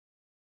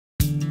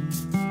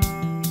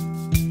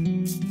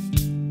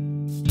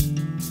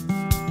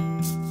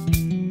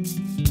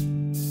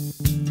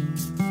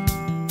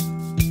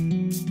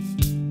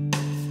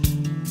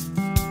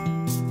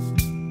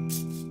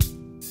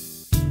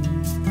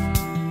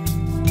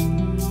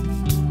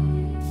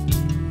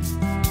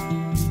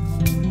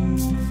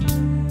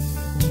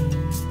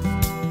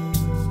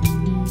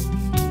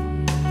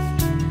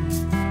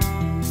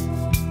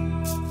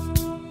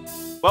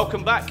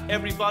Welcome back,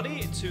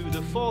 everybody, to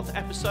the fourth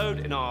episode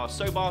in our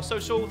Sobar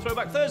Social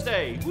Throwback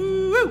Thursday.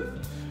 Woo!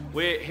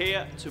 We're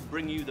here to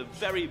bring you the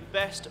very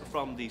best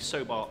from the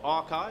Sobar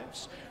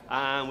archives,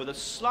 and with a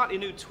slightly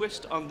new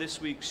twist on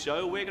this week's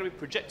show, we're going to be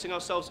projecting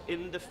ourselves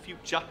in the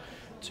future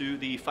to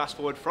the Fast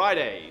Forward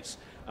Fridays.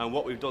 And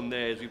what we've done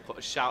there is we've put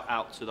a shout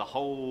out to the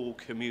whole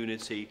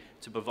community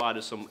to provide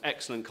us some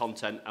excellent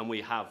content, and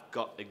we have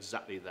got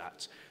exactly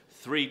that.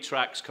 3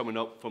 tracks coming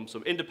up from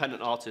some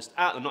independent artists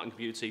out in the Nottingham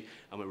community,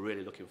 and we're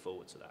really looking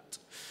forward to that.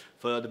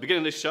 For the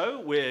beginning of this show,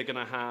 we're going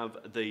to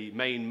have the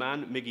main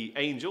man, Miggy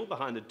Angel,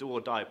 behind the Do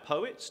or Die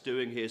Poets,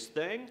 doing his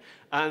thing,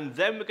 and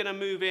then we're going to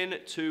move in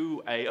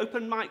to an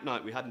open mic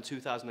night we had in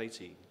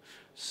 2018.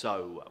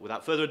 So,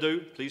 without further ado,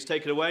 please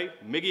take it away,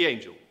 Miggy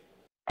Angel.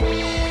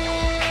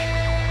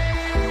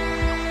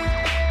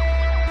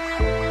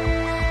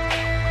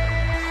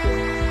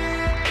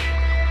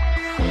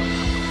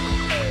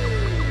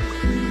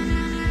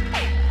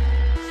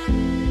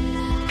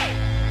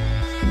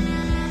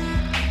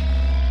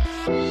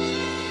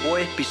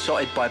 Boy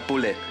besotted by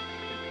Bullet,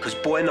 cause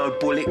boy know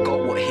Bullet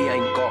got what he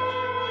ain't got.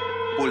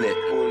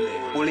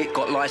 Bullet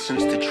got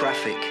license to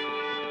traffic.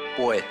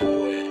 Boy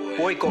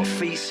got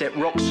feet set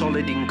rock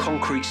solid in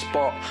concrete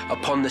spot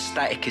upon the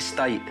static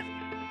estate.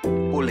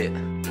 Bullet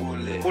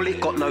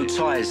got no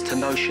ties to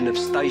notion of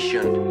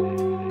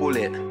station.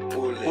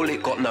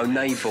 Bullet got no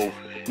navel,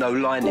 no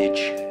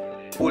lineage.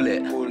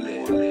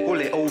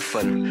 Bullet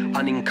orphan,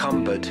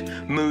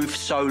 unencumbered, move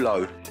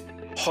solo.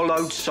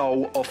 Hollowed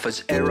soul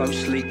offers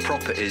aero-sleek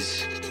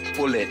properties.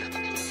 Bullet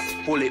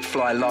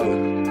fly low.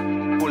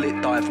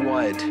 Bullet dive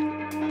wide.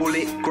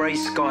 Bullet grey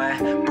sky,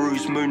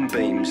 bruise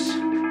moonbeams.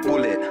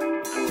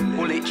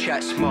 Bullet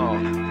chat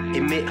smart.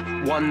 Emit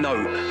one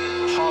note.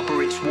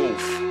 Harbour its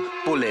wolf.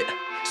 Bullet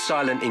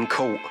silent in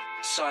court.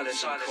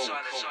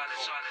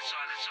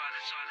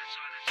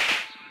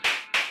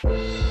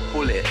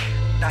 Bullet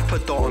dapper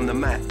dot on the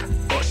map.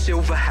 Got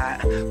silver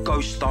hat,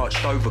 ghost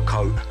starched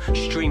overcoat.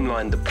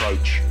 Streamlined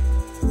approach.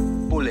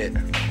 Bullet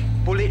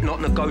not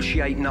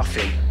negotiate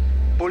nothing.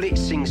 Bullet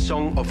sing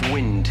song of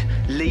wind.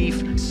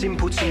 Leave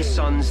simpleton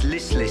sons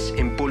listless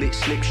in Bullet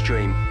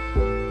slipstream.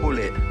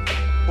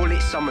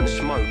 Bullet summon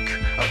smoke.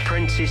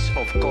 Apprentice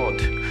of God.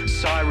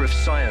 Sire of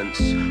science.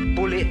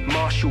 Bullet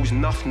marshals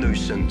nuff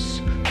nuisance.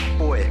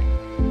 Boy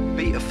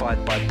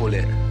beatified by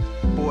Bullet.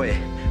 Boy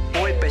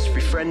best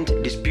befriend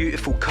this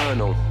beautiful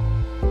colonel.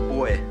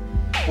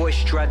 Boy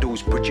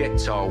straddles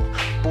projectile.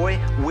 Boy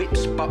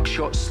whips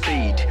buckshot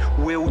steed,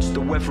 wields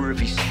the weather of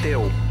his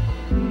steel.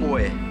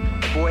 Boy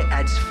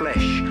adds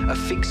flesh,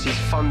 affixes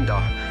thunder,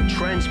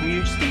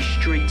 transmutes these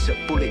streets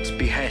at Bullet's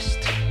behest.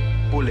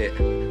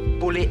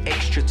 Bullet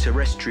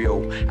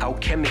extraterrestrial,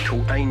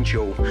 alchemical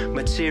angel,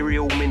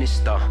 material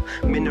minister,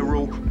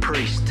 mineral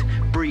priest,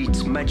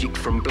 breeds magic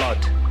from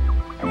blood.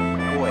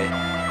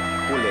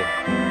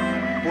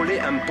 Bullet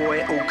and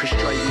boy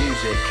orchestrate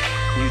music,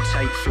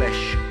 mutate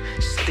flesh.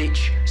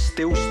 Stitch,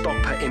 still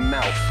stopper in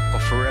mouth, or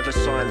forever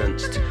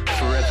silenced,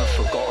 forever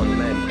forgotten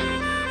men.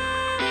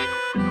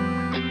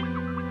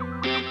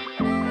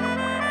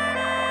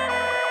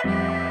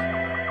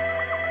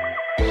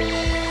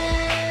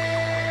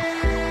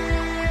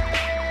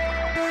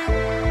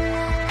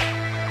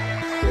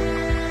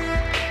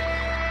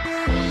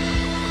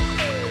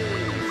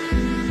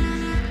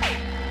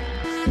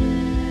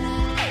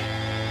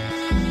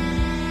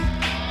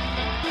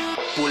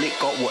 Bullet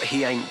got what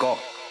he ain't got.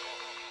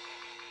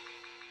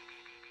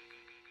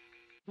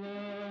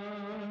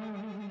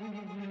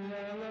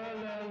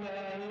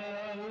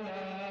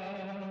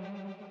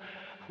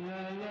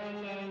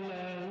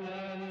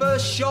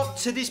 First shock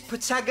to this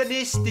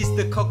protagonist is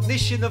the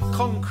cognition of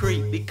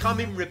concrete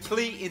becoming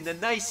replete in the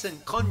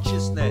nascent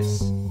consciousness.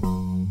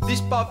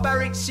 This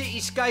barbaric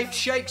cityscape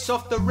shakes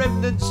off the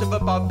remnants of a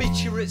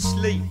barbiturate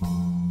sleep.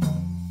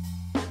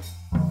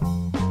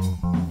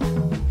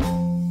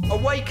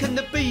 Awaken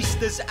the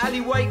beast as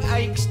alleyway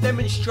aches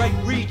demonstrate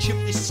reach of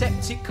this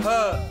septic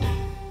hurt.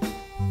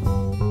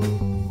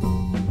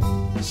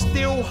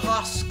 Steel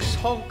husks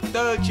honk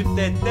dirge of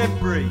their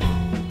debris.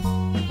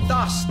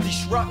 Dust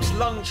disrupts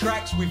lung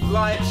tracts with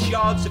light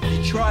shards of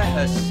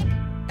detritus.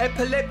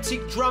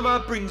 Epileptic drummer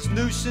brings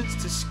nuisance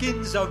to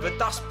skins over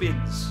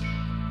dustbins.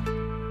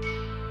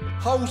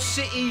 Whole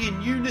city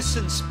in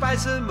unison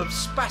spasm of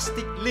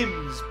spastic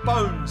limbs,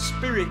 bones,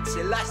 spirits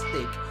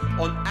elastic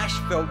on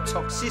asphalt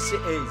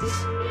toxicities.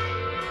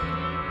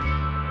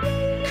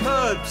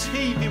 Curbs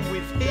heaving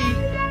with heat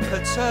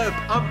perturb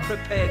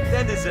unprepared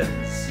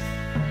denizens.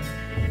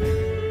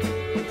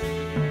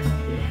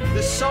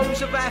 The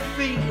soles of our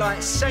feet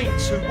like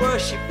saints who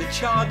worship the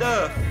charred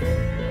earth.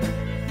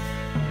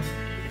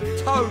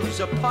 Toes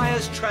are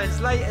pious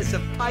translators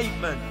of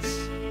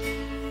pavements.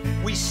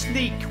 We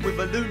sneak with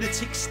a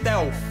lunatic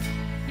stealth.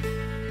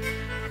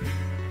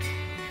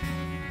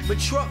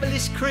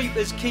 Metropolis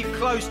creepers keep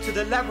close to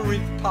the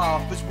labyrinth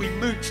path as we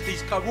mooch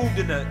these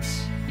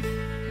coordinates.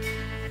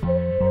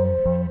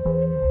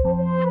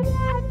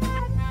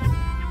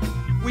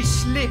 We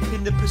slip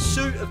in the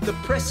pursuit of the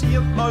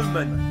prescient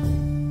moment.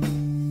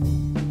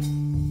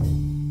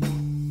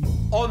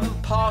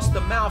 past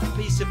the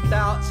mouthpiece of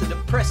doubt to the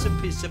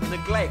precipice of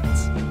neglect.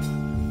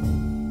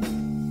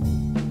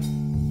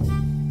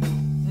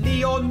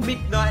 Neon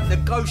midnight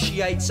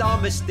negotiates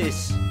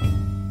armistice.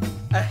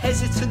 A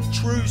hesitant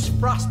truce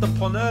thrust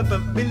upon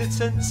urban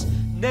militants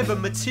never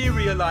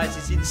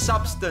materialises in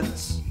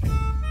substance.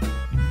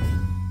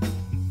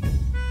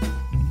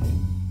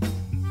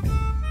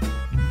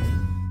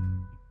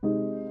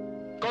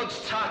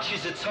 God's touch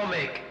is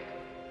atomic.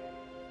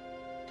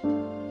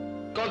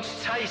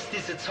 God's taste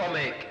is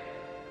atomic.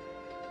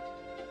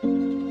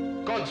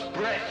 God's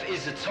breath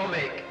is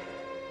atomic.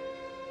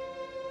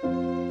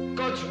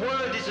 God's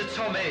word is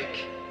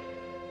atomic.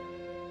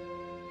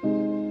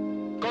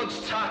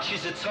 God's touch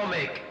is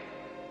atomic.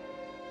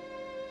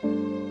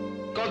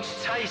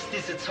 God's taste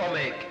is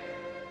atomic.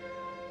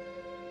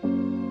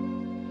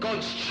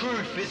 God's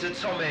truth is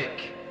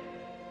atomic.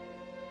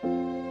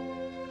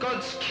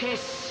 God's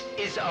kiss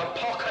is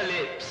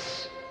apocalypse.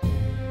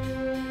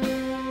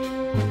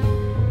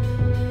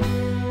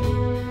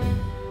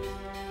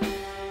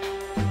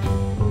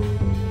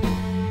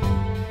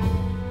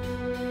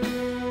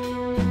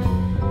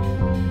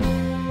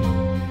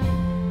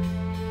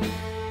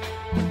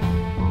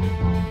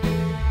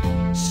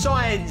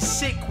 Signs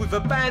sick with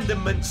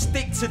abandonment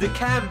stick to the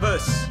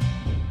canvas.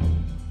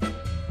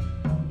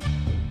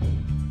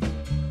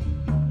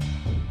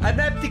 An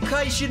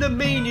abdication of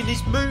meaning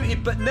is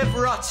mooted but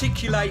never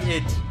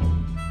articulated.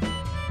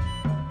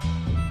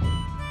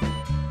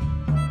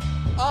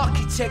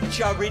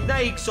 Architecture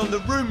reneges on the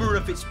rumour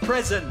of its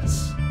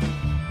presence.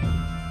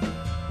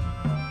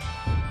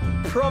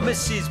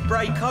 Promises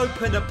break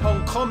open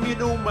upon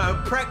communal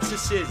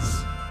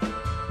malpractices.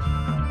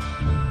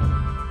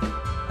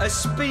 A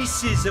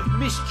species of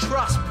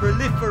mistrust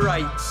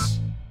proliferates.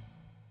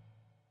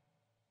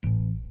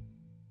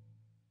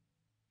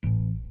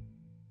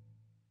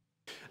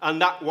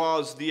 And that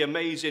was the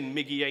amazing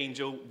Miggy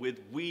Angel with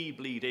We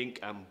Bleed Ink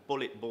and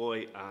Bullet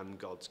Boy and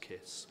God's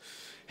Kiss.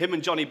 Him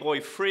and Johnny Boy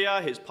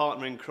Freer, his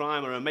partner in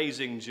crime, are an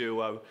amazing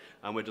duo,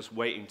 and we're just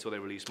waiting until they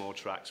release more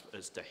tracks for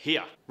us to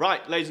hear.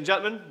 Right, ladies and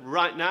gentlemen,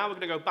 right now we're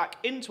going to go back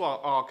into our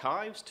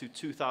archives to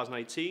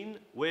 2018,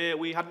 where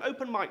we had an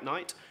open mic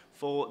night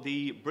for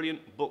the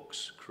Brilliant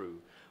Books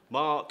crew.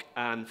 Mark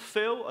and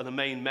Phil are the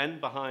main men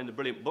behind the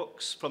Brilliant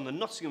Books from the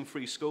Nottingham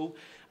Free School.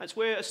 It's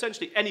where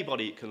essentially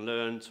anybody can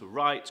learn to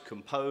write,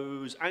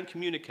 compose, and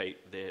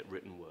communicate their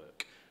written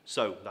work.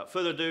 So, without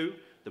further ado,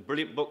 the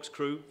Brilliant Books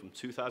crew from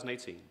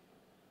 2018.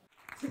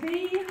 To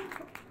be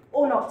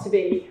or not to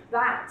be?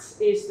 That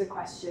is the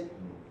question.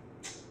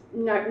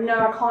 No,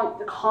 I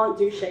can't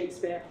do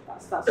Shakespeare.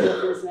 That's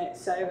awful, isn't it?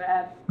 So,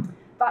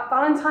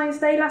 Valentine's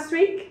Day last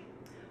week,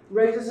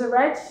 roses are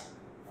red,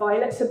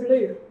 violets are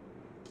blue.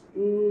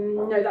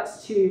 No,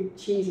 that's too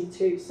cheesy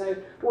too. So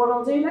what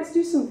I'll do, let's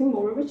do something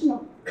more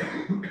original.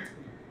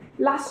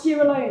 Last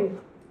year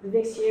alone,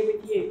 this year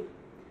with you.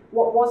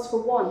 What was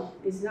for one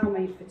is now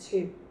made for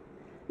two.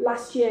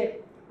 Last year,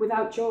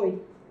 without joy.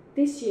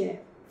 This year,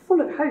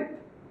 full of hope.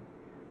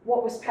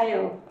 What was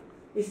pale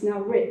is now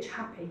rich,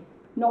 happy,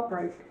 not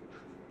broke.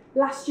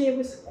 Last year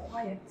was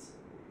quiet.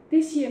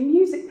 This year,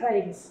 music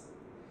plays.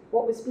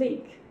 What was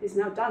bleak is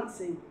now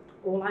dancing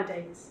all our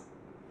days.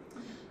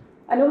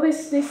 And all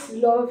this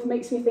love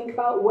makes me think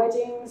about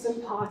weddings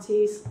and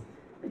parties.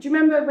 Do you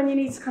remember when you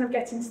need to kind of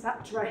get into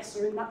that dress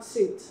or in that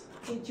suit?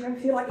 Do you ever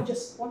feel like you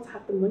just want to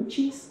have the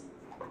munchies?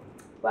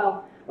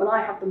 Well, when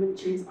I have the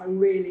munchies, I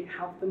really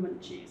have the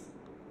munchies.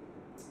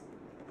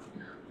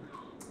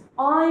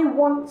 I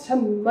want to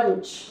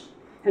munch.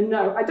 And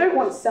no, I don't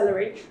want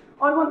celery.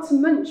 I want to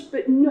munch,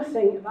 but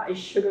nothing that is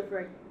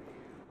sugar-free.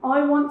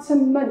 I want to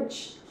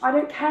munch. I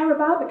don't care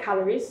about the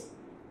calories.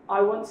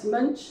 I want to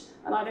munch,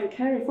 and I don't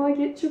care if I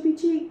get chubby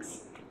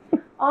cheeks.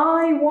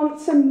 I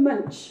want to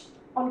munch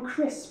on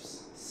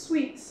crisps,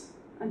 sweets,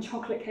 and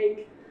chocolate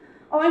cake.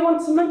 I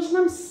want to munch, and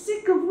I'm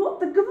sick of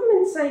what the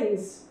government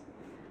says.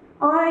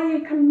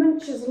 I can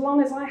munch as long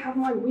as I have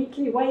my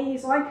weekly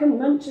ways. I can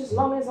munch as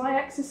long as I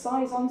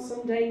exercise on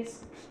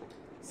Sundays.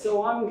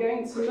 So I'm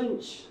going to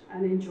munch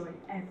and enjoy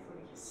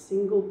every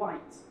single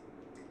bite.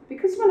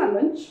 Because when I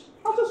munch,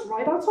 I'll just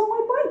ride out on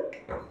my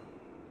bike.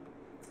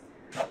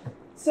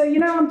 So, you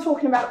know, I'm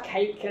talking about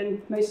cake,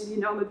 and most of you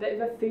know I'm a bit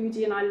of a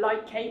foodie and I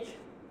like cake,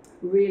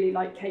 really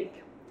like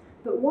cake.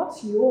 But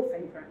what's your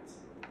favourite?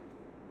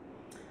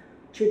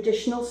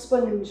 Traditional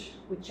sponge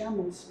with jam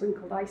and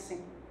sprinkled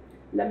icing,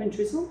 lemon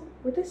drizzle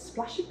with a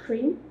splash of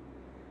cream,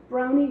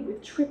 brownie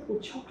with triple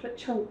chocolate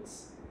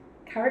chunks,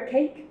 carrot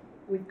cake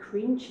with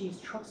cream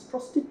cheese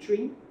frosted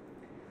dream,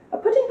 a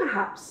pudding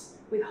perhaps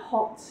with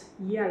hot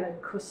yellow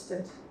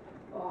custard,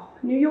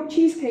 New York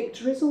cheesecake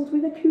drizzled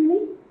with a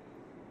coulis,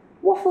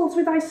 waffles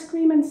with ice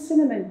cream and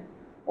cinnamon,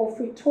 or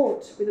fruit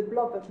tort with a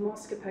blob of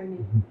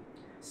mascarpone.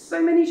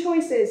 So many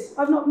choices,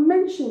 I've not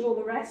mentioned all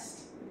the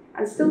rest,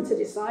 and still to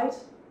decide,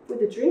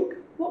 with a drink,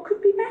 what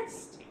could be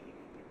best?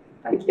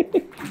 Thank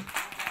you.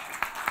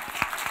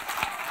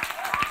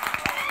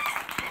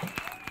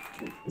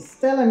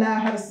 Stella now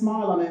had a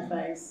smile on her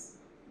face.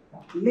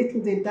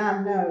 Little did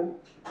Dan know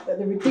that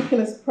the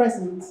ridiculous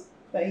present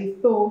that he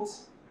thought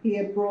he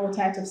had brought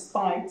out of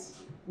spite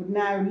would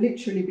now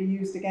literally be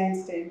used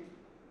against him.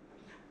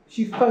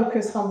 She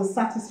focused on the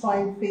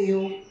satisfying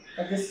feel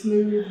of the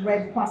smooth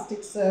red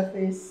plastic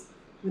surface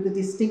with the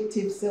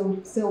distinctive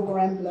silver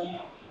emblem,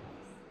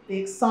 the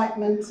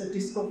excitement of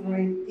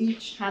discovering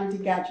each handy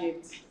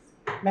gadget,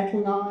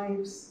 metal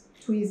knives,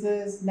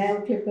 tweezers, nail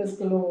clippers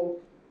galore.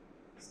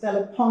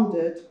 Stella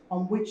pondered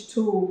on which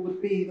tool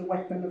would be the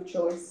weapon of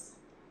choice.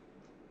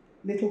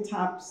 Little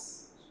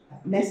tabs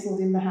nestled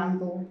in the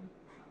handle,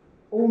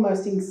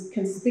 almost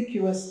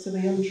inconspicuous to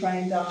the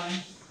untrained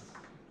eye.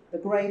 The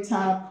grey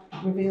tab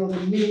revealed a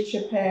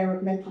miniature pair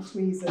of metal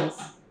tweezers,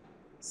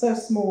 so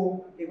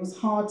small it was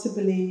hard to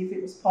believe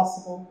it was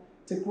possible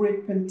to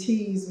grip and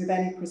tease with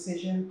any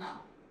precision.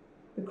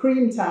 The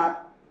cream tab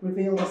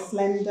revealed a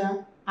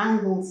slender,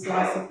 angled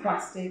slice of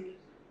plastic.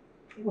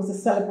 It was a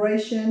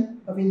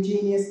celebration of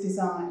ingenious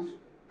design.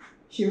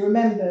 She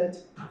remembered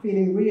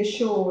feeling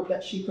reassured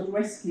that she could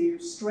rescue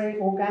stray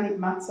organic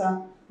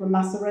matter from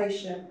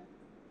maceration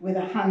with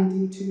a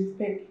handy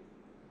toothpick.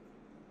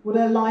 Would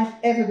her life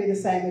ever be the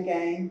same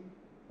again,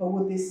 or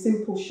would this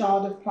simple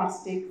shard of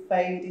plastic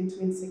fade into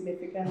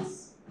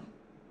insignificance?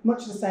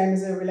 Much the same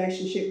as her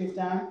relationship with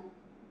Dan.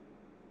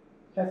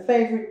 Her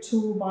favourite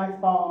tool by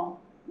far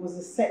was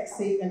a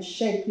sexy and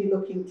shapely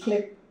looking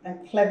clip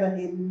and clever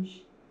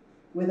hinge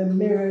with a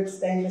mirrored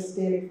stainless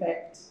steel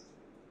effect,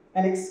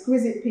 an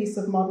exquisite piece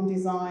of modern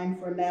design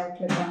for a nail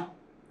clipper.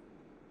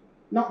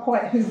 Not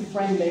quite hoof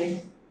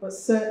friendly, but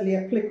certainly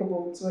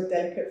applicable to a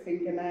delicate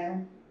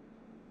fingernail.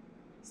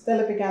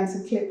 Stella began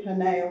to clip her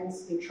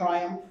nails in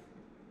triumph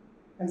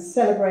and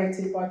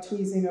celebrated by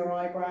tweezing her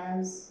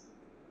eyebrows.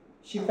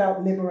 She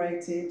felt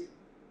liberated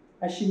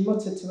as she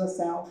muttered to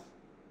herself,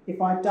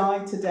 "If I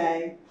die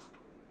today,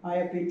 I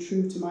have been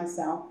true to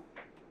myself."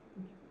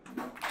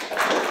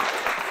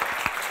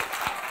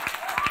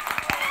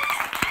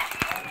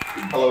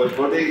 Hello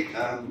everybody,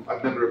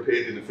 I've never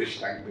appeared in a fish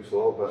tank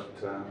before, but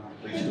I'm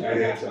pleased to be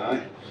here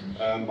tonight.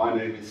 My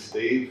name is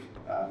Steve,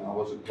 and I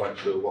wasn't quite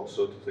sure what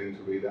sort of thing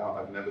to read out.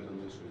 I've never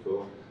done this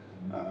before,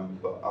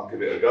 but I'll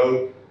give it a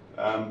go.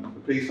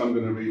 The piece I'm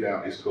going to read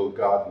out is called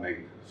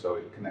Gardening, so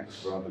it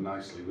connects rather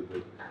nicely with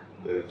the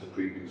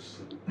previous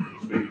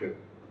speaker.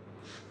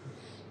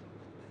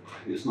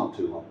 It's not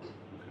too long,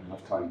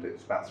 I've timed it,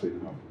 it's about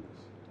 3.5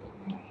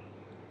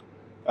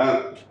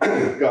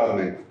 minutes.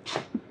 Gardening.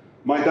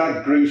 My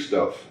dad grew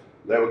stuff.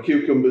 There were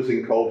cucumbers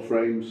in cold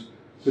frames,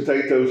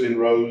 potatoes in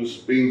rows,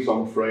 beans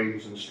on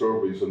frames and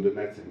strawberries under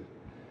netting.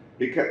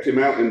 It kept him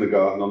out in the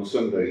garden on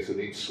Sundays and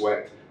he'd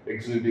sweat,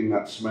 exuding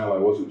that smell I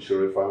wasn't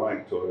sure if I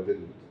liked or I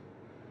didn't.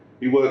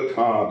 He worked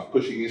hard,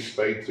 pushing his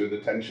spade through the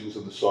tensions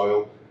of the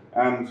soil,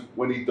 and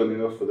when he'd done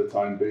enough for the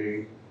time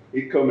being,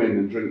 he'd come in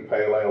and drink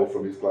pale ale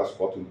from his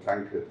glass-bottomed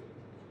tankard.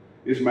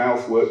 His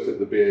mouth worked at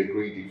the beer,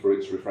 greedy for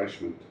its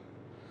refreshment.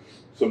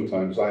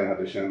 Sometimes I had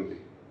a shandy.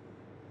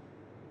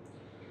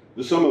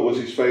 The summer was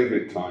his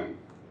favourite time,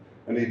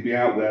 and he'd be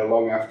out there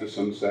long after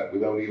sunset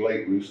with only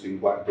late roosting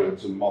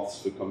blackbirds and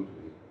moths for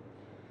company.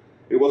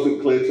 It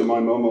wasn't clear to my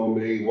mum or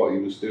me what he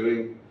was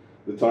doing.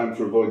 The time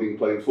for avoiding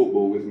playing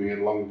football with me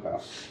had long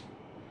passed,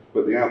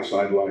 but the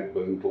outside light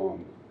burned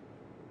long.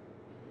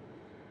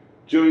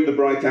 During the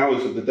bright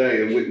hours of the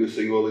day and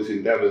witnessing all his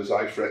endeavours,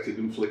 I fretted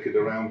and flickered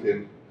around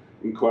him,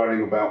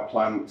 inquiring about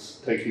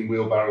plants, taking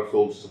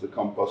wheelbarrowfuls to the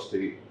compost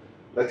heap,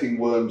 letting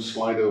worms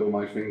slide over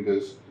my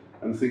fingers,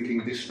 and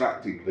thinking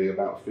distractedly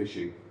about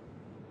fishing.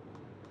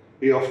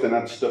 He often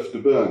had stuff to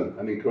burn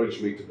and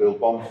encouraged me to build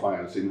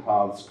bonfires in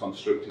hearths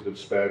constructed of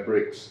spare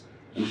bricks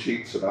and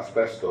sheets of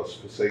asbestos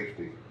for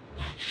safety.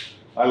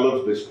 I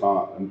loved this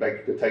part and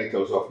begged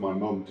potatoes off my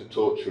mum to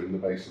torture in the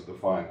base of the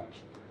fire.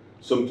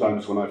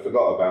 Sometimes when I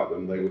forgot about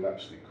them, they would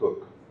actually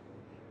cook.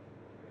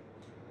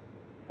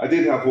 I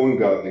did have one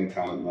gardening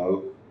talent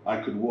though. I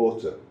could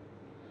water.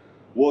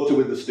 Water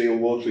with the steel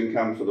watering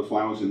can for the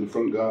flowers in the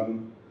front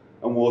garden,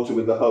 and water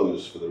with the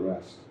hose for the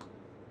rest.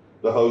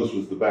 The hose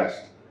was the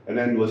best, an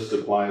endless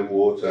supply of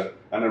water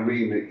and a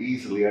remit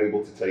easily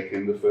able to take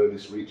in the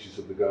furthest reaches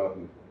of the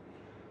garden.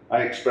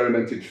 I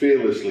experimented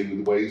fearlessly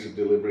with ways of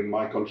delivering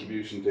my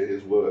contribution to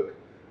his work,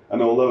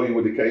 and although he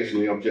would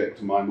occasionally object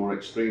to my more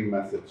extreme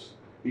methods,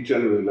 he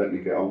generally let me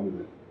get on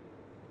with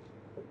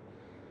it.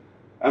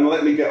 And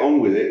let me get on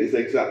with it is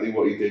exactly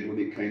what he did when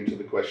it came to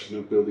the question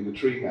of building a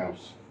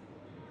treehouse.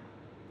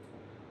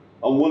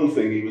 On one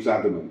thing he was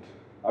adamant.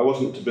 I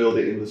wasn't to build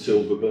it in the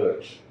silver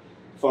birch,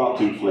 far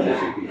too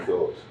flimsy, he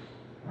thought,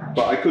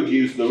 but I could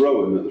use the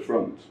rowan at the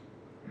front.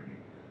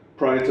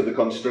 Prior to the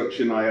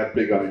construction, I had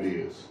big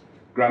ideas,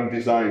 grand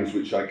designs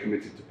which I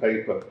committed to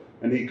paper,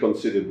 and he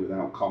considered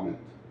without comment.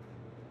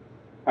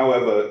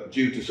 However,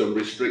 due to some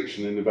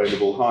restriction in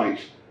available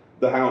height,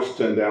 the house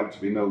turned out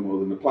to be no more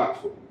than a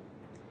platform.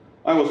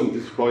 I wasn't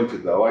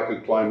disappointed though. I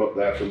could climb up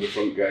there from the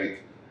front gate,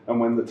 and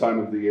when the time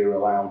of the year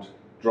allowed,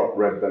 drop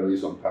red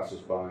berries on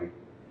passers-by.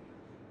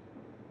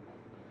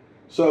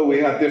 So we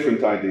had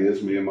different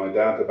ideas, me and my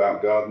dad,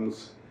 about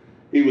gardens.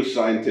 He was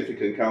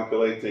scientific and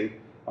calculating,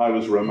 I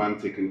was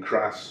romantic and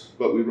crass,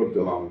 but we rubbed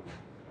along.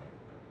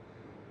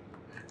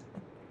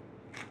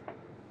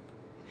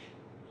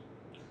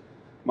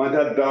 My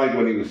dad died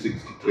when he was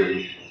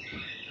 62,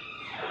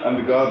 and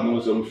the garden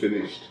was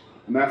unfinished.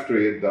 And after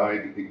he had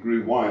died, it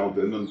grew wild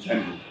and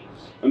untended,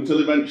 until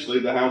eventually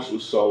the house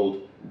was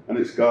sold and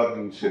its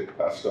guardianship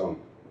passed on.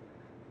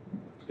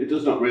 It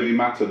does not really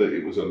matter that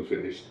it was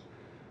unfinished.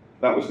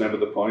 That was never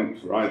the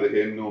point for either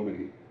him nor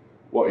me.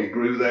 What he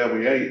grew there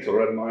we ate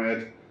or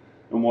admired,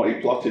 and what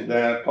he plotted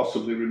there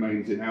possibly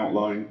remains in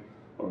outline,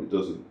 or it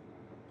doesn't.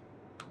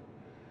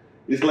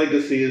 His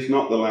legacy is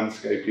not the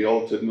landscape he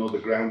altered, nor the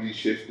ground he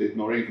shifted,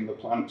 nor even the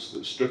plants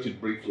that strutted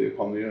briefly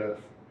upon the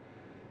earth.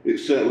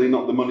 It's certainly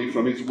not the money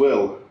from his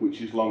will, which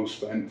is long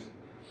spent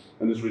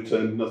and has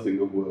returned nothing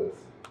of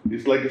worth.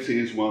 His legacy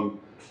is one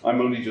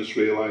I'm only just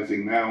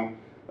realising now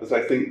as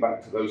I think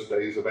back to those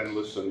days of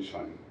endless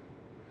sunshine.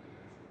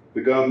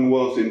 The garden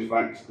was, in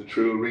fact, the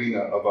true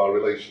arena of our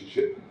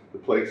relationship, the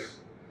place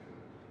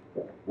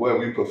where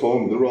we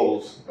performed the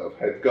roles of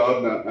head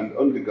gardener and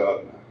under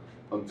gardener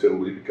until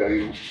we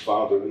became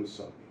father and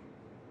son.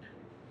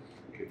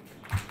 Thank you.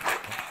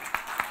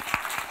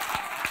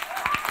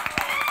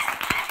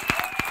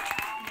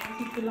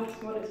 This is the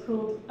last one. It's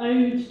called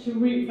Ode to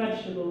Root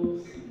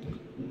Vegetables.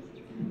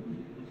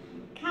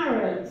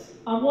 Carrot,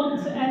 I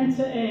want to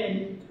enter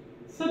in.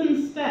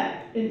 Sudden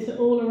step into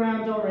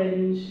all-around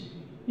orange.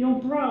 You're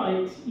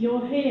bright,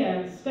 you're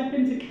here, step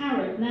into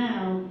carrot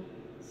now.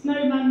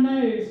 Snowman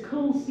nose,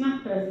 cool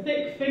snapper,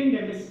 thick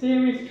finger,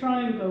 mysterious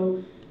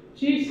triangle.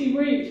 Juicy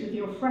roots with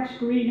your fresh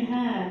green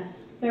hair.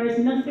 There is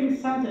nothing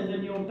sadder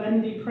than your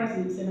bendy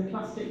presence in a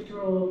plastic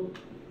drawer.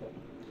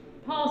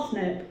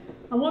 Parsnip,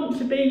 I want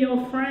to be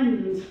your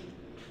friend.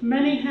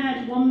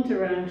 Many-haired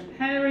wanderer,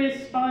 hairy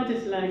as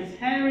spider's legs,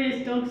 hairy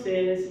as dog's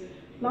ears,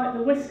 like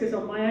the whiskers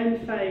on my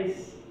own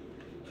face.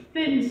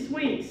 Thin,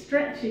 sweet,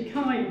 stretchy,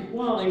 kind,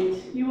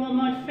 white. You are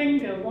my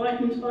finger,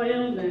 whitened by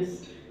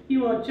illness.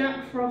 You are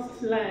Jack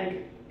Frost's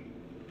leg.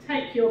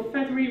 Take your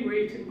feathery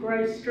root and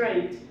grow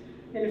straight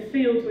in a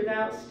field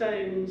without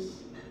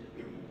stones.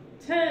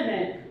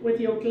 Turnip,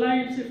 with your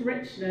globes of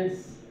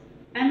richness,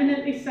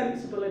 eminently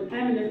sensible and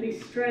eminently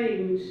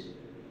strange.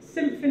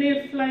 Symphony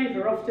of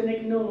flavour often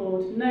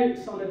ignored,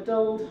 notes on a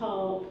dulled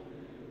harp.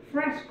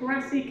 Fresh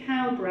grassy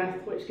cow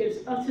breath which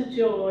gives utter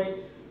joy.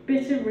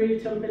 Bitter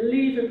root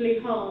unbelievably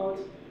hard,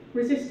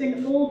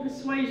 resisting all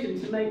persuasion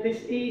to make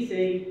this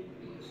easy.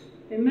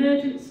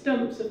 Emergent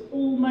stumps of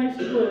almost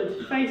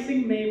wood,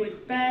 facing me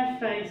with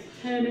bare-faced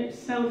turnip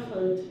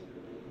selfhood.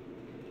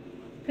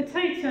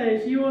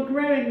 Potatoes, you are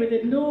growing with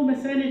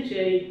enormous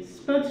energy,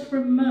 spuds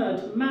from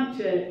mud,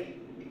 magic.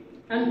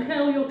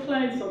 Uncurl your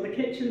clothes on the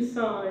kitchen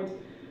side,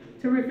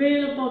 to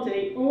reveal a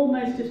body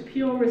almost as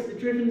pure as the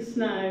driven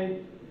snow.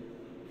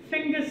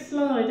 Fingers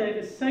slide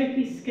over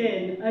soapy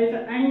skin, over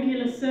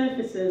angular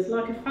surfaces,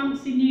 like a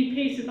fancy new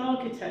piece of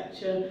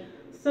architecture,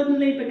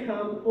 suddenly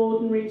become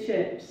ordinary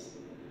chips.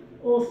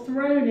 Or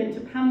thrown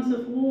into pans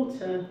of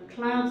water,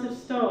 clouds of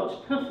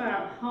starch puff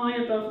out high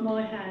above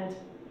my head.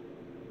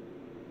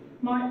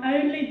 My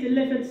only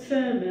delivered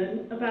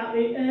sermon about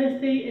the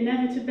earthy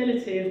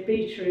inevitability of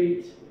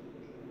beetroot.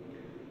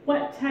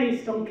 Wet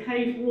taste on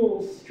cave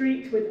walls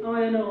streaked with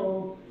iron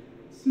ore.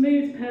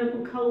 Smooth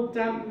purple cold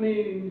damp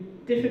moon,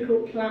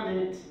 difficult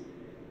planet,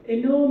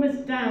 enormous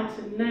doubt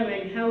and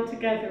knowing held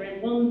together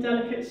in one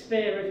delicate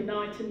sphere of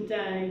night and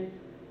day.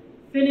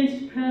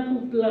 Finished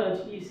purple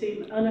blood you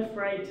seem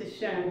unafraid to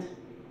shed.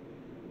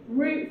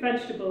 Root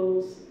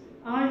vegetables,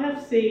 I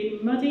have seen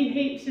muddy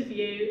heaps of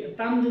you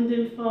abandoned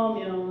in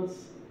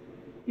farmyards.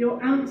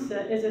 Your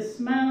answer is a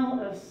smell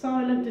of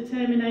silent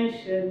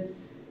determination.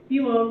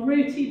 You are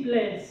rooty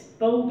bliss,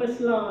 bulbous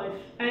life,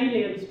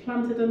 aliens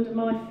planted under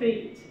my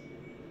feet.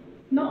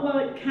 Not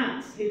like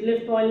cats who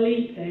live by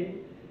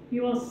leaping,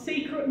 you are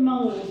secret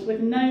moles with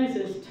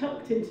noses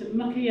tucked into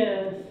mucky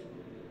earth.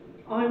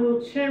 I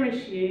will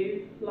cherish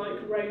you like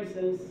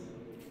roses.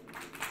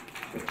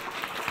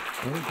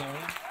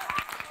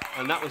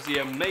 And that was the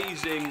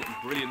amazing,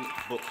 brilliant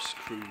Books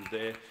crew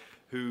there,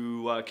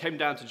 who came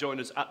down to join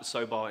us at the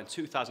Sobar in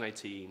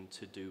 2018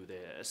 to do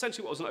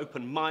essentially what was an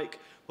open mic,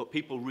 but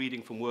people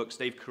reading from works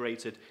they've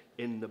created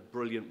in the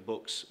Brilliant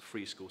Books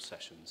free school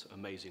sessions.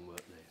 Amazing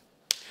work there.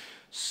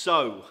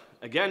 So,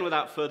 again,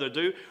 without further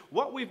ado,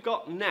 what we've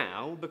got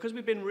now, because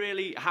we've been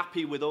really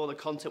happy with all the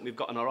content we've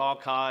got in our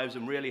archives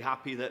and really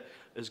happy that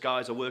as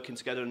guys are working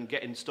together and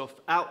getting stuff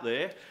out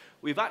there,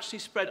 we've actually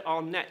spread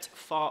our net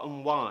far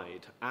and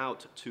wide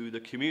out to the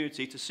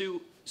community to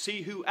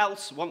see who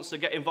else wants to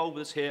get involved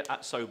with us here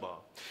at Sobar.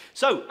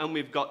 So, and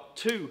we've got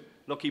two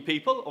lucky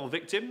people, or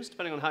victims,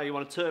 depending on how you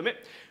want to term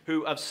it,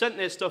 who have sent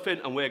their stuff in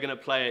and we're going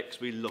to play it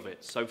because we love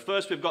it. So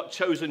first we've got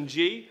Chozen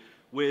G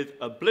with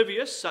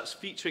Oblivious, that's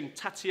featuring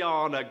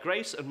Tatiana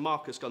Grace and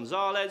Marcus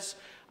Gonzalez,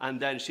 and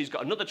then she's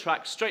got another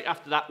track straight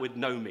after that with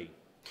Know Me.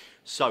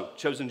 So,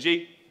 Chozen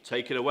G,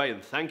 take it away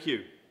and thank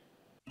you.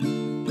 We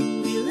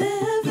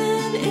live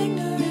in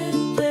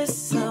ignorant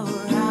bliss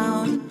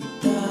around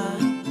the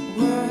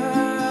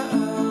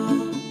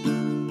world.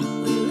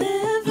 We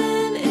live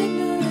in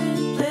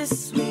ignorant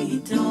bliss we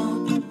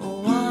don't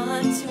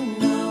want to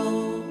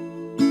know.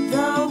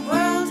 The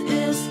world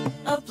is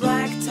a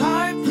black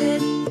tar pit.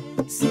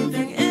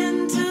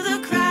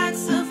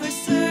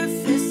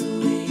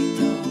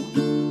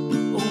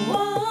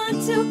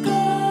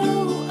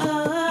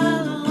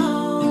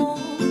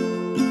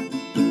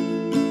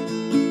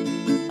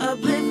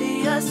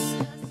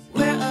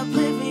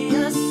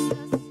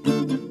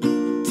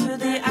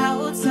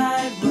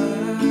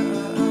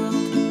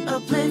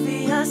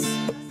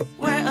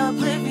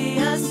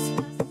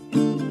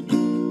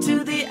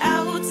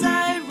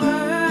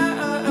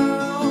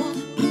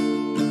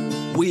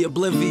 We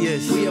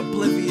oblivious,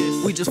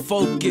 we just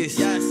focus.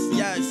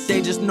 Yes,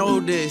 they just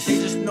know this,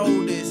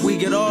 we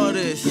get all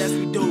this. Yes,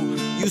 we do.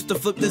 Used to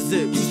flip the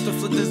zips,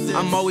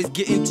 I'm always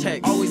getting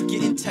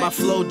texts, my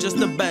flow just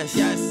the best.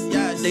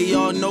 Yes, they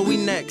all know we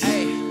next.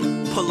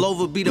 Pull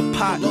over, be the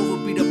pot.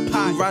 We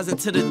rising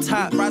to the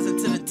top.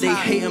 They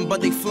hating, but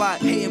they fly.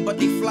 We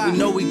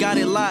know we got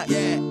it locked.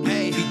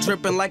 Be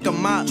dripping like a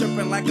mop.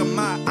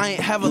 I ain't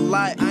have a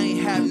lot.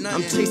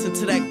 I'm chasing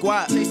to that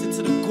guap.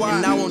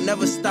 And I won't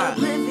never stop.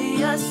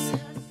 Oblivious,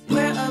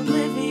 we're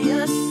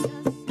oblivious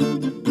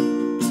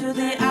to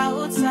the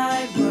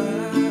outside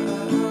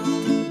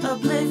world.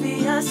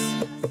 Oblivious,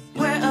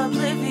 we're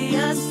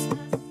oblivious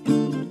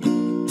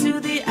to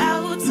the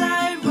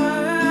outside world.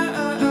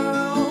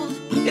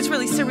 It's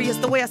really serious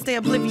the way I stay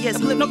oblivious.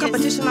 No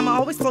competition, I'ma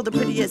always flow the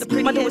prettiest.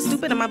 My dough is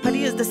stupid and my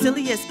putty is the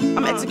silliest.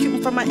 I'm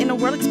executing from my inner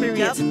world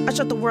experience. I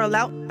shut the world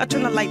out, I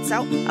turn the lights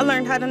out. I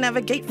learned how to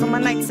navigate from my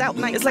nights out.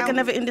 It's like a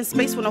never-ending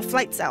space with no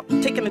flights out.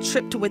 Taking a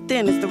trip to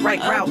within is the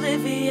right route.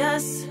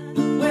 Oblivious,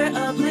 we're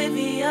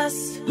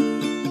oblivious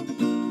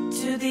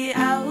to the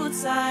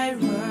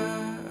outside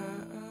world.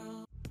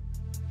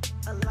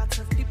 A lot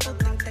of people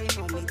think they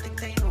know me, think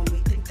they know me,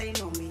 think they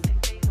know me.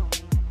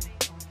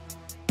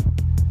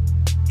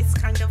 It's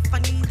kind of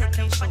funny, they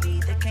can't show me,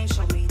 they can't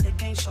show me, they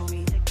can't show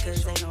me,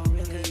 cause they don't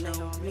really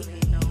know me.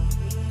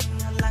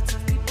 A lot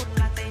of people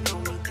think they know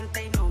me, think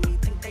they know me,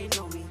 think they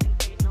know me.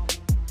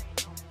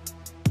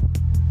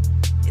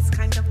 It's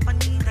kind of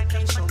funny, they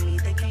can't show me,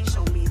 they can't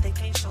show me, they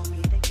can't show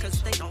me,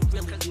 cause they don't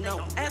really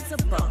know. As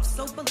above,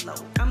 so below,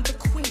 I'm the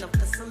queen of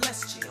the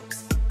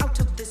celestials. Out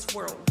of this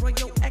world,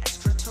 royal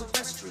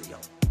extraterrestrial.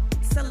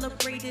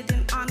 Celebrated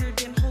and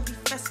honored in holy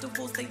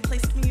festivals. They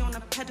placed me on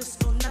a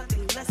pedestal,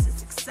 nothing less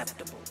is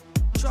acceptable.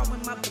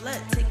 Drawing my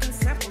blood, taking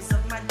samples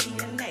of my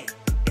DNA.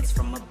 It's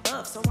from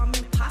above, so I'm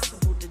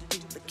impossible to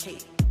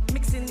duplicate.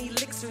 Mixing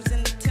elixirs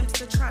in attempts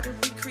to try to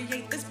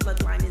recreate. This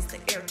bloodline is the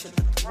heir to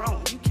the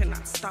throne. You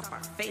cannot stop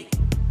our fate.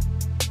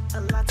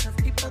 A lot of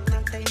people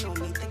think they know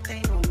me, think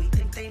they know me,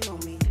 think they know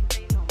me.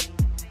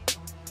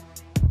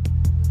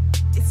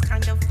 It's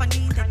kind of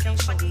funny, they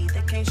can't show me,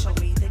 they can't show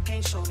me, they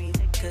can't show me,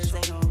 cause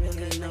they don't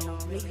really know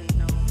me.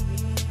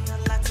 A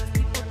lot of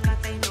people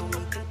think they know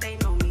me, think they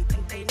know me,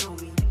 think they know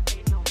me.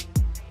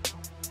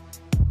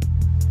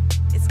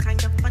 It's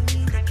kind of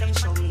funny, they can't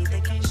show me,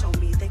 they can't show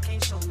me, they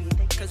can't show me,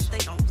 cause they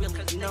don't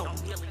really know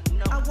me.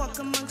 I walk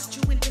amongst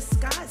you in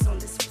disguise on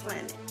this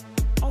planet,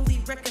 only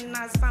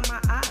recognized by my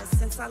eyes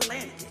since I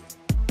landed.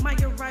 My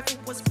arrival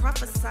was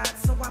prophesied,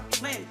 so I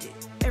planned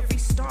it. Every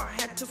star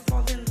had to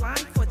fall in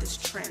line for this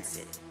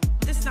transit.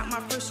 This not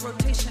my first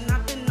rotation,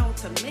 I've been known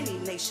to many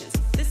nations.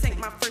 This ain't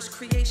my first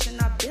creation,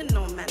 I've been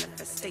on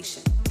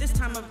manifestation. This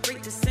time of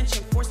great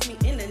dissension forced me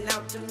in and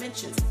out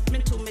dimensions.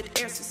 Mental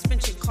mid-air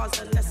suspension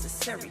caused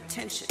unnecessary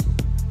tension.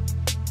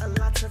 A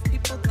lot of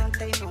people think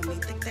they know me,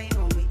 think they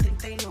know me, think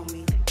they know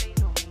me.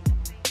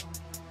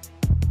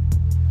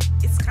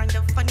 It's kind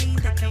of funny,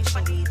 they can't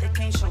show me, they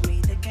can't show me,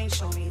 they can't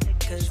show me,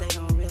 cause they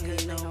don't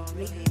really know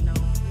me.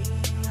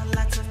 A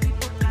lot of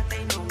people think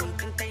they know me,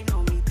 think they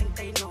know me, think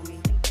they know me.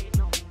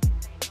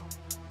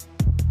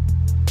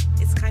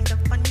 It's kind of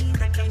funny,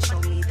 they can't show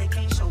me, they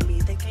can't show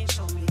me, they can't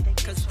show me,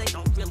 cause they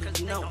don't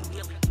really know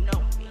me.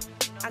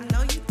 I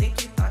know you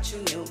think you thought you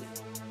knew me.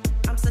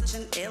 I'm such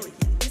an alien,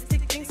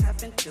 mystic things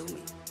happen to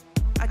me.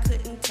 I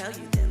couldn't tell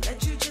you then,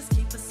 that you just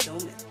keep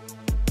assuming.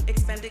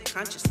 Expanded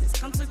consciousness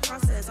comes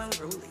across as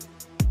unruly.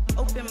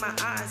 Open my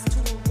eyes to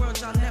a world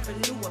y'all never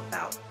knew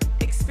about.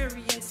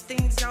 Experience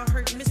things y'all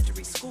heard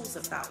mystery schools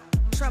about.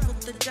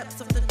 Traveled the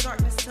depths of the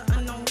darkness to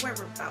unknown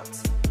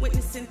whereabouts.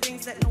 Witnessing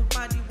things that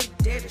nobody would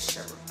dare to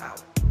share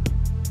about.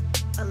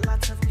 A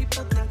lot of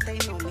people think they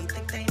know me,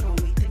 think they know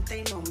me, think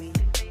they know me.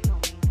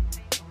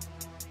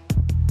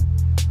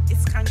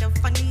 It's kind of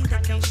funny, they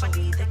can't show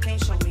me, they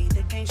can't show me,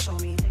 they can't show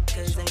me,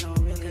 cause they don't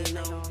really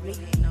know me.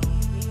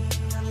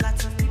 A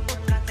lot of people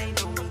think they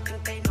know me,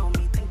 think they know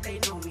me, think they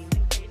know me.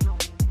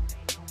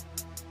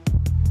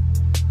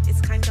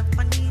 It's kind of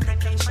funny, they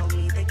can't show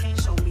me, they can't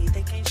show me,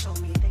 they can't show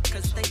me,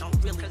 cause they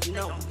don't really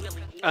know me.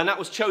 And that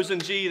was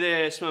Chozen G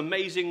there, some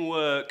amazing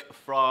work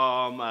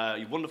from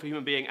a wonderful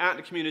human being out in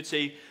the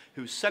community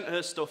who sent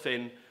her stuff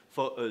in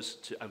for us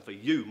to, and for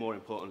you, more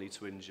importantly,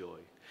 to enjoy.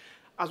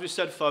 As we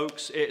said,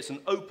 folks, it's an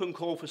open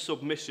call for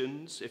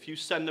submissions. If you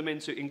send them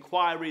into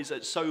inquiries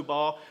at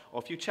Sobar,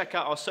 or if you check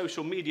out our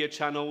social media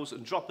channels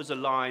and drop us a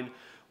line,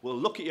 we'll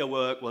look at your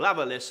work, we'll have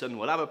a listen,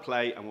 we'll have a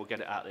play, and we'll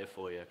get it out there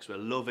for you, because we're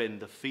loving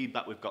the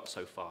feedback we've got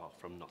so far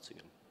from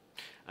Nottingham.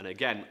 And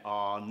again,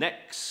 our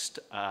next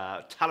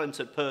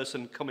talented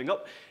person coming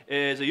up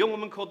is a young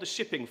woman called The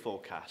Shipping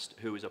Forecast,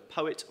 who is a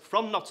poet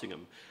from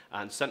Nottingham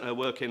and sent her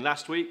work in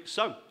last week.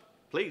 So,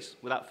 please,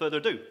 without further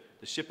ado,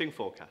 The Shipping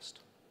Forecast.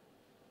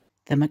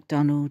 The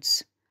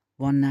McDonald's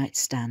one-night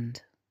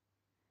stand.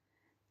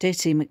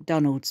 Dirty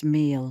McDonald's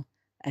meal,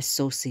 a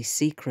saucy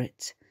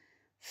secret.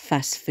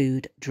 Fast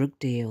food drug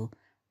deal,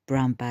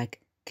 brown bag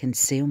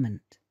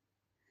concealment.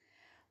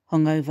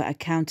 Hungover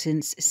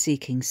accountants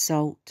seeking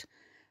salt.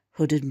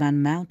 Hooded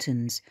man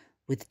mountains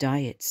with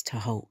diets to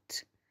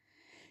halt.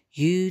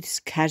 Youths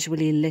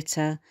casually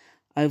litter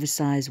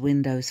oversized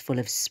windows full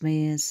of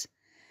smears.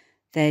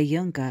 They're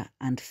younger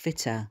and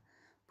fitter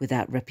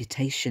without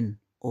reputation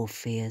or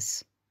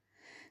fears.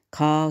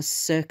 Cars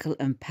circle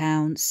and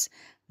pounce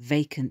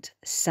vacant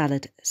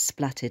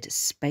salad-splattered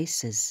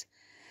spaces,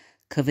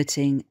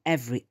 coveting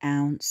every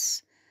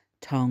ounce,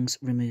 tongues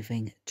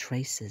removing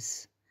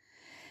traces.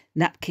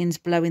 Napkins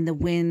blow in the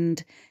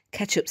wind,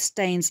 ketchup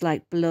stains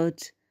like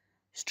blood,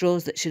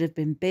 straws that should have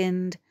been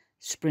binned,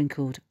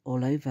 sprinkled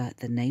all over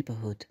the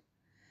neighbourhood.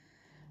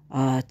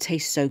 Ah,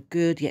 tastes so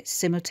good, yet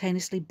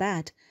simultaneously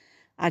bad.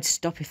 I'd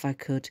stop if I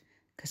could,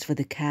 'cause for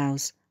the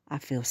cows I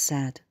feel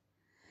sad.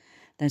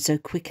 Then so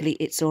quickly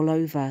it's all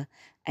over,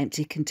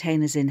 empty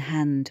containers in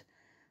hand,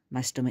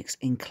 my stomach's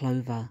in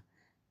clover.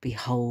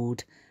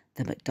 Behold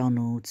the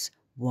McDonald's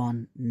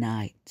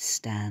one-night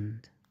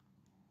stand.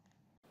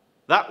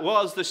 That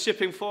was the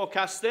shipping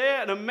forecast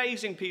there. An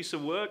amazing piece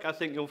of work, I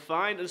think you'll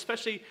find, and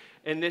especially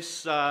in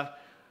this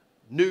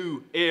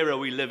new era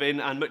we live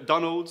in, and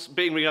McDonald's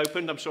being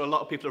reopened. I'm sure a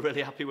lot of people are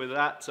really happy with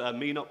that.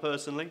 Me, not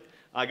personally.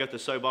 I go to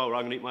Sobar where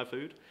I'm going to eat my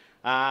food.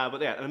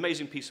 But yeah, an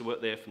amazing piece of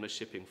work there from the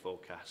shipping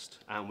forecast.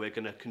 And we're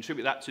going to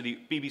contribute that to the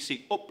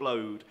BBC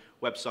Upload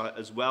website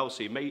as well,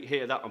 so you may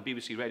hear that on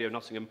BBC Radio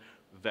Nottingham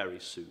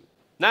very soon.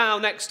 Now,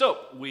 next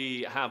up,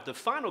 we have the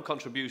final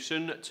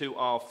contribution to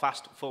our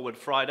Fast Forward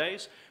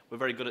Fridays. We're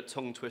very good at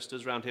tongue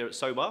twisters around here at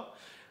Sobar.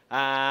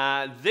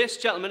 This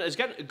gentleman has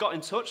got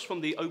in touch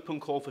from the open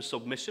call for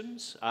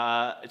submissions.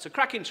 It's a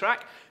cracking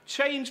track,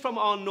 changed from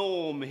our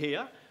norm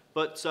here,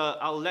 but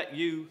I'll let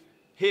you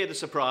hear the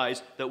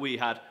surprise that we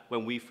had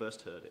when we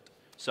first heard it.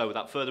 So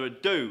without further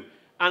ado,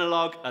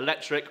 Analogue,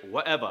 Electric,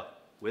 whatever,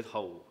 with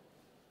Hole.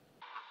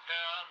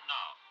 Prepare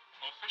now.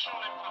 Official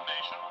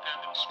information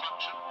and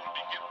instruction will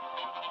be given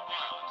over the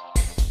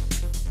wireless.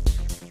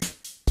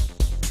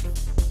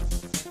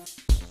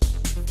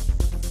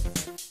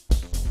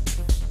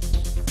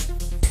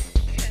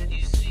 Can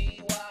you see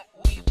what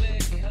we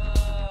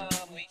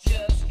become? We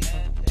just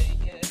can't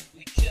fake it.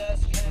 We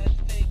just can't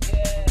fake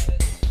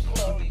it.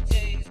 Glory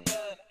days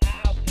burn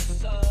out the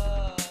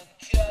sun.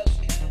 Just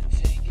can't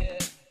take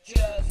it.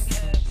 Just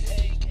can't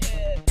take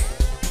it.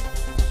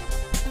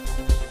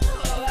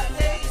 All our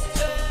days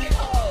turn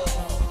cold.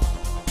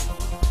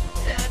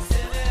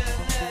 Dancing in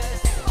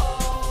this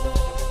hole.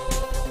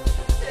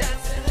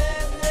 Dancing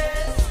in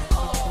this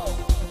hole.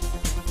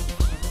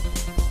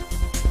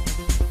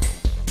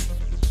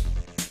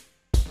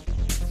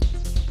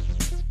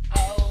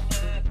 Oh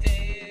my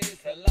days,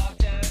 the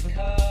lockdown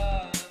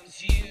comes.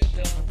 You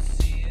don't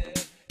see it.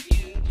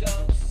 You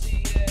don't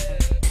see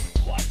it.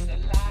 Watch the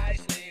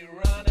lies they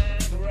run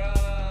and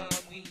run.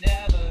 We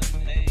never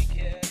make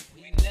it.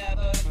 We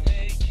never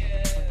make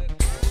it.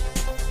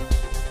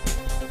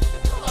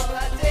 All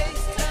our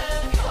days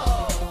turn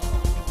cold.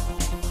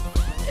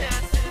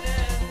 Dancing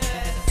in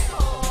this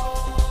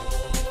hole.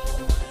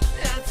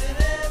 Dancing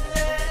in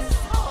this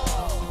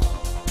hole.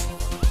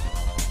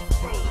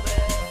 Prove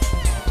it.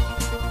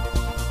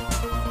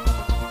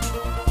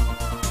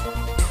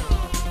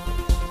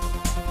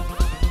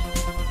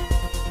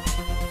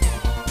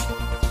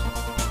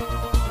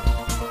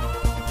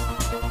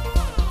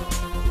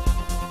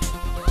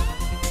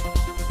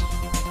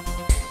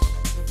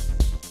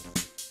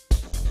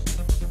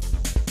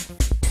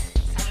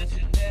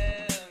 Touching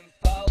them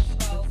false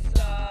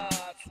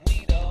starts.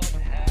 We don't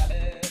have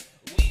it.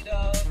 We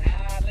don't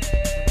have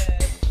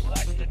it.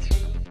 Watch the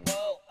truth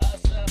pull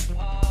us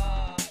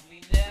apart. We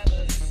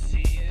never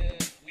see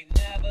it. We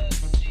never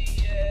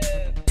see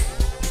it.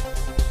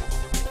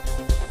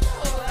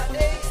 All our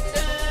days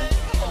turn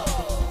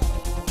cold.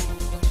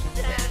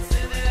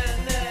 Dancing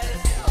in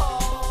this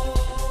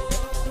hole.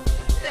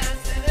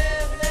 Dancing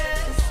in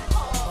this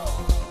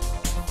hole.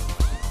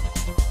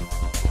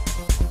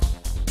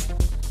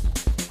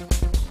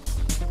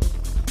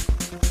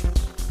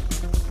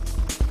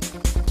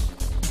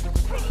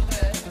 Prove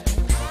it.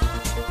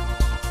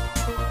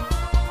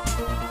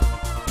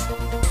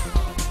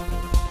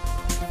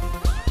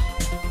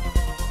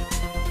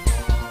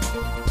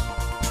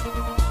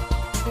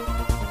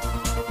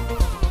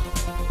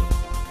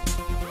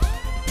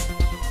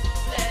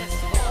 Let's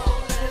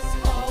hold this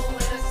hole,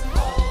 let's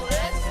hold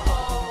this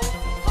hole.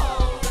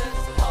 Hold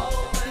this hole,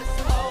 let's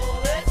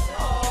hold this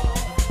hole.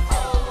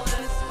 Hold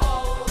this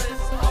hole,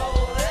 let's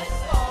hold this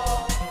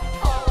hole.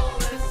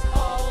 Hold this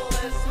hole,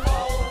 let's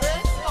hold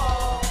this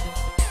hole.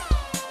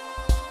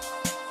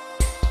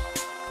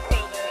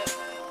 Prove it.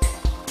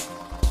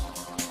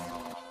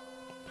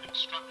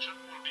 Instruction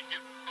will be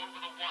given over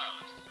the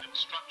wireless.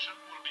 Instruction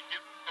will be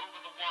given over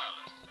the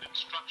wireless.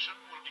 Instruction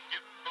will be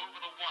given over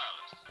the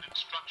wireless.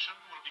 Instruction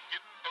will be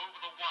given over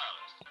the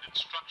wireless.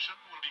 Instruction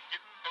will be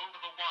given over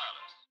the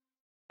wireless.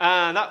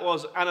 And that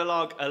was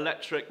Analogue,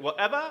 Electric,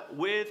 whatever,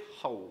 with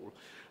Hole.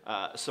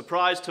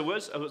 Surprise to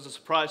us, it was a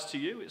surprise to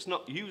you. It's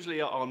not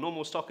usually our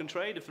normal stock and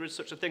trade, if there is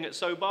such a thing at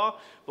Sobar,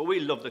 but we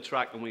love the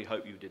track and we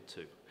hope you did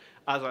too.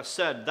 As I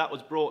said, that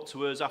was brought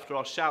to us after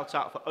our shout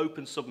out for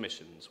open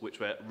submissions, which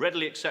we're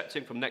readily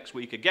accepting from next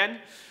week again.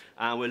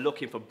 And we're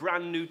looking for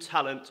brand new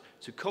talent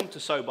to come to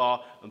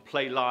Sobar and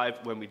play live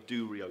when we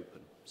do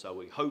reopen. So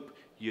we hope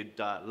you'd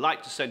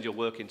like to send your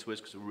work in to us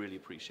because we really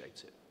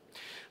appreciate it.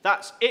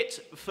 That's it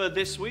for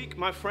this week,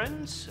 my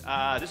friends. This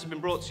has been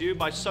brought to you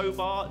by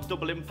Sobar,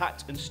 Double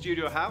Impact and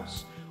Studio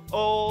House.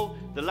 All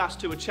the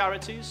last two are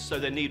charities, so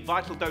they need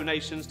vital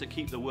donations to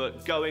keep the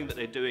work going that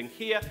they're doing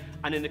here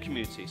and in the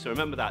community. So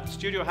remember that,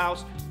 Studio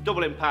House,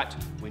 Double Impact,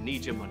 we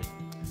need your money.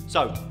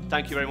 So,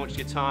 thank you very much for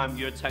your time,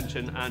 your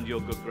attention and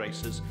your good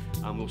graces,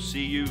 and we'll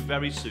see you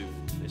very soon.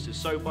 This is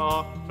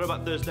Sobar,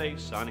 Throwback Thursday,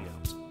 signing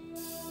out.